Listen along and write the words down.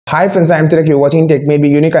Hi friends, I am Tilak. You're watching Tech Made Be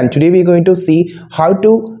Unique, and today we're going to see how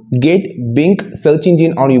to get Bing search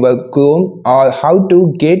engine on your Chrome, or how to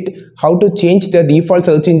change the default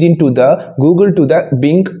search engine to the Google to the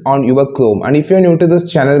Bing on your Chrome. And if you're new to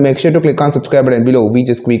this channel, make sure to click on subscribe button below. We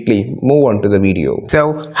just quickly move on to the video.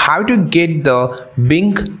 So how to get the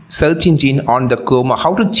Bing search engine on the Chrome, or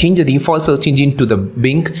how to change the default search engine to the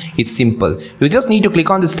Bing? It's simple. You just need to click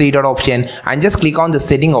on the three dot option and just click on the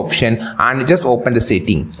setting option and just open the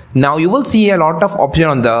setting. Now you will see a lot of option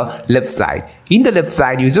on the left side. In the left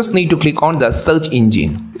side, you just need to click on the search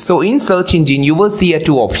engine. So in search engine, you will see a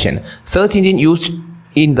two option. Search engine used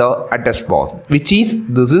in the address bar, which is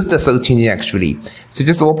this is the search engine actually. So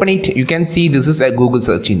just open it. You can see this is a Google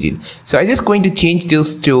search engine. So I'm just going to change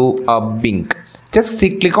this to a Bing. Just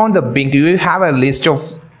click on the Bing. You will have a list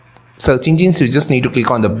of search engines. You just need to click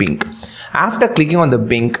on the Bing. After clicking on the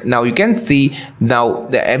Bing, now you can see now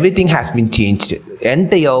everything has been changed.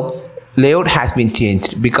 Entire layout has been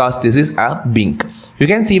changed because this is a Bing. You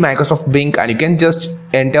can see Microsoft Bing, and you can just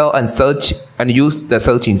enter and search and use the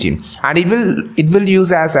search engine, and it will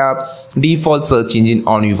use as a default search engine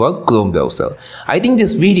on your Chrome browser. I think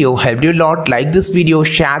this video helped you a lot. Like this video,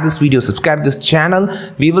 share this video, subscribe this channel.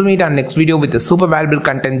 We will meet our next video with the super valuable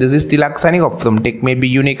content. This is Tilak signing off from Tech Made Be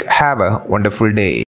Unique. Have a wonderful day.